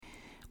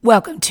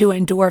Welcome to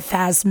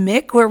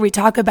endorphasMIC, where we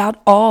talk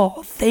about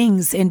all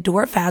things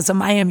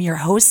endorphasm. I am your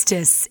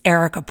hostess,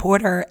 Erica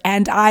Porter,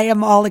 and I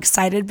am all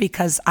excited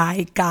because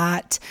I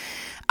got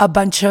a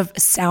bunch of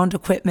sound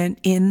equipment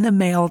in the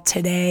mail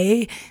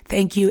today.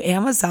 Thank you,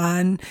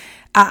 Amazon.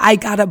 I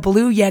got a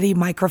Blue Yeti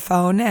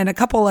microphone and a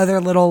couple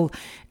other little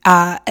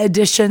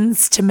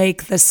additions to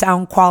make the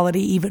sound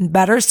quality even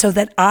better so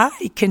that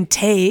I can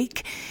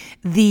take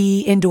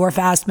the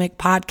endorphasMIC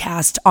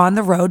podcast on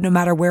the road no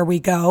matter where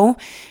we go.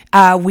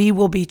 We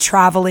will be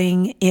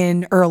traveling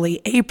in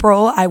early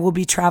April. I will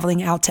be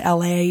traveling out to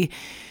LA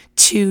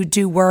to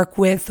do work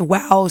with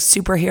WOW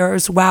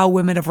Superheroes, WOW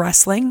Women of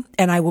Wrestling,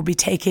 and I will be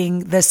taking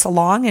this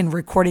along and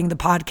recording the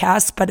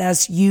podcast. But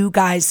as you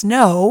guys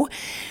know,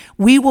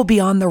 we will be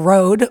on the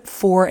road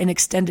for an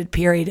extended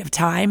period of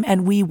time,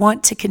 and we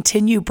want to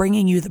continue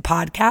bringing you the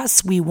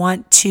podcasts. We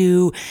want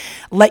to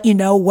let you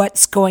know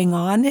what's going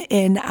on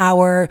in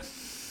our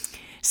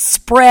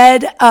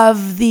spread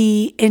of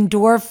the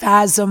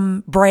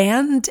endorphasm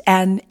brand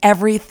and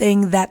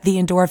everything that the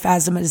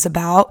endorphasm is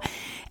about.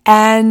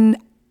 And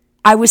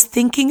I was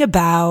thinking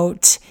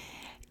about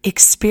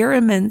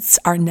experiments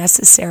are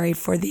necessary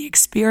for the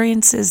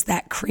experiences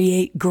that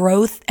create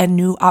growth and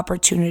new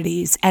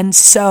opportunities. And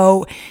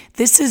so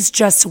this is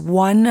just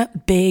one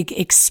big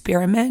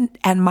experiment.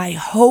 And my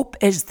hope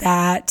is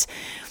that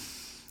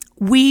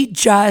we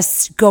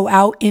just go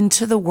out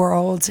into the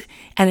world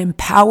and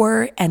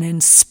empower and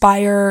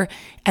inspire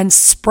and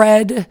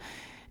spread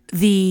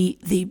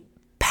the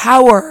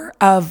power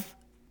of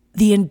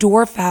the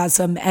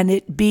endorphasm and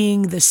it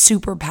being the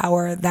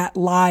superpower that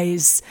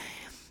lies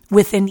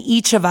within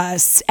each of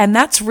us. And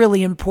that's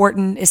really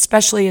important,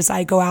 especially as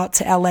I go out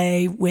to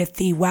LA with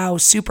the WOW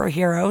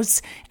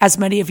Superheroes. As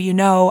many of you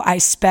know, I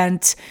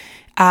spent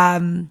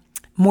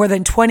more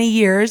than 20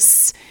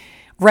 years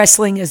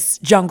wrestling as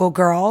Jungle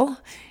Girl,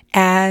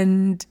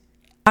 and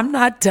I'm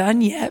not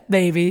done yet,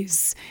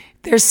 babies.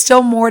 There's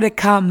still more to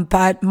come,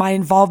 but my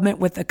involvement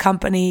with the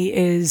company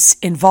is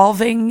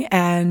evolving,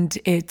 and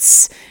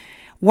it's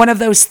one of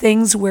those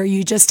things where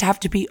you just have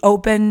to be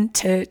open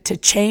to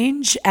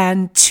change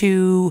and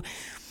to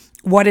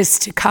what is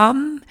to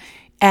come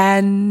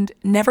and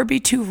never be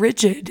too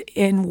rigid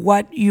in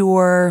what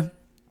your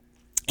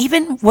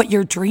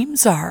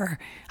dreams are.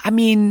 I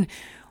mean,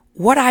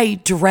 what I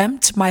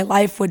dreamt my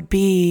life would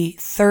be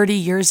 30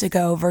 years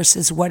ago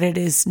versus what it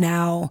is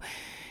now,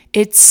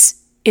 it's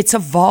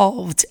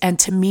evolved. And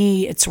to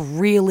me, it's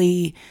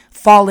really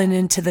fallen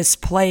into this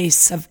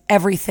place of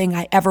everything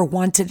I ever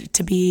wanted it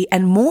to be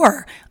and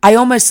more. I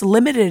almost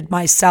limited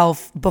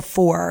myself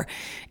before.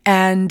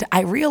 And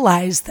I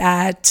realized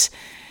that,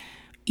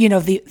 you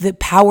know, the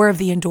power of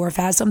the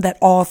endorphasm, that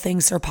all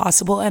things are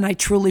possible. And I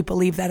truly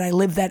believe that. I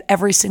live that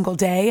every single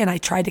day. And I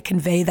try to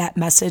convey that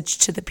message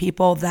to the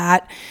people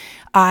that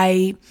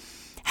I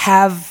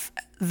have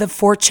the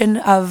fortune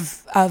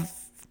of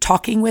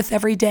talking with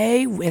every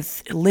day,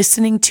 with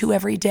listening to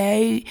every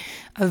day,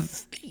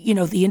 of, you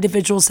know, the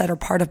individuals that are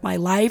part of my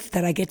life,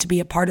 that I get to be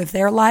a part of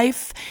their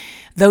life.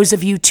 Those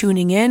of you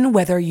tuning in,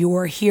 whether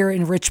you're here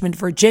in Richmond,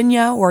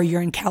 Virginia, or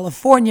you're in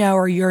California,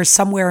 or you're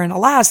somewhere in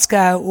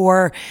Alaska,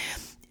 or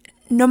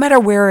no matter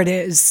where it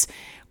is,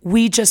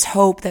 we just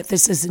hope that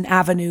this is an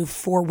avenue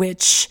for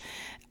which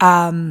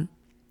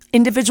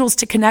individuals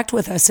to connect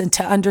with us and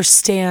to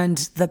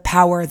understand the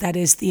power that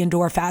is the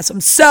endorphasm.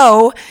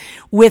 So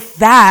with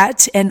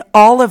that and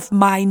all of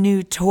my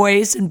new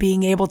toys and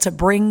being able to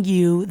bring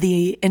you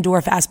the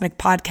endorphasMIC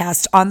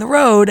podcast on the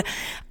road,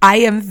 I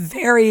am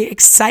very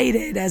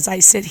excited as I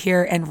sit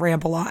here and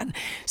ramble on.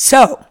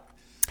 So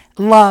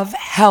love,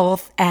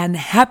 health, and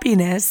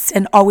happiness,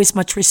 and always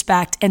much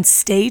respect. And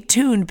stay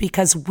tuned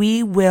because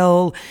we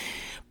will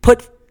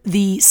put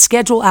the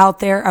schedule out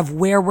there of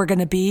where we're going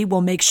to be.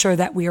 We'll make sure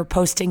that we are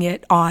posting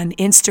it on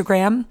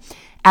Instagram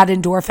at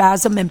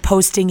endorphasm and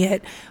posting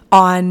it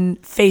on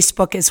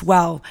Facebook as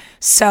well.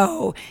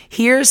 So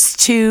here's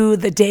to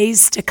the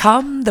days to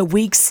come, the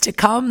weeks to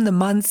come, the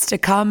months to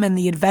come, and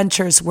the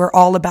adventures we're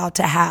all about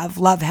to have.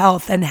 Love,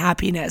 health, and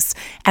happiness,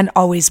 and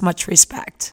always much respect.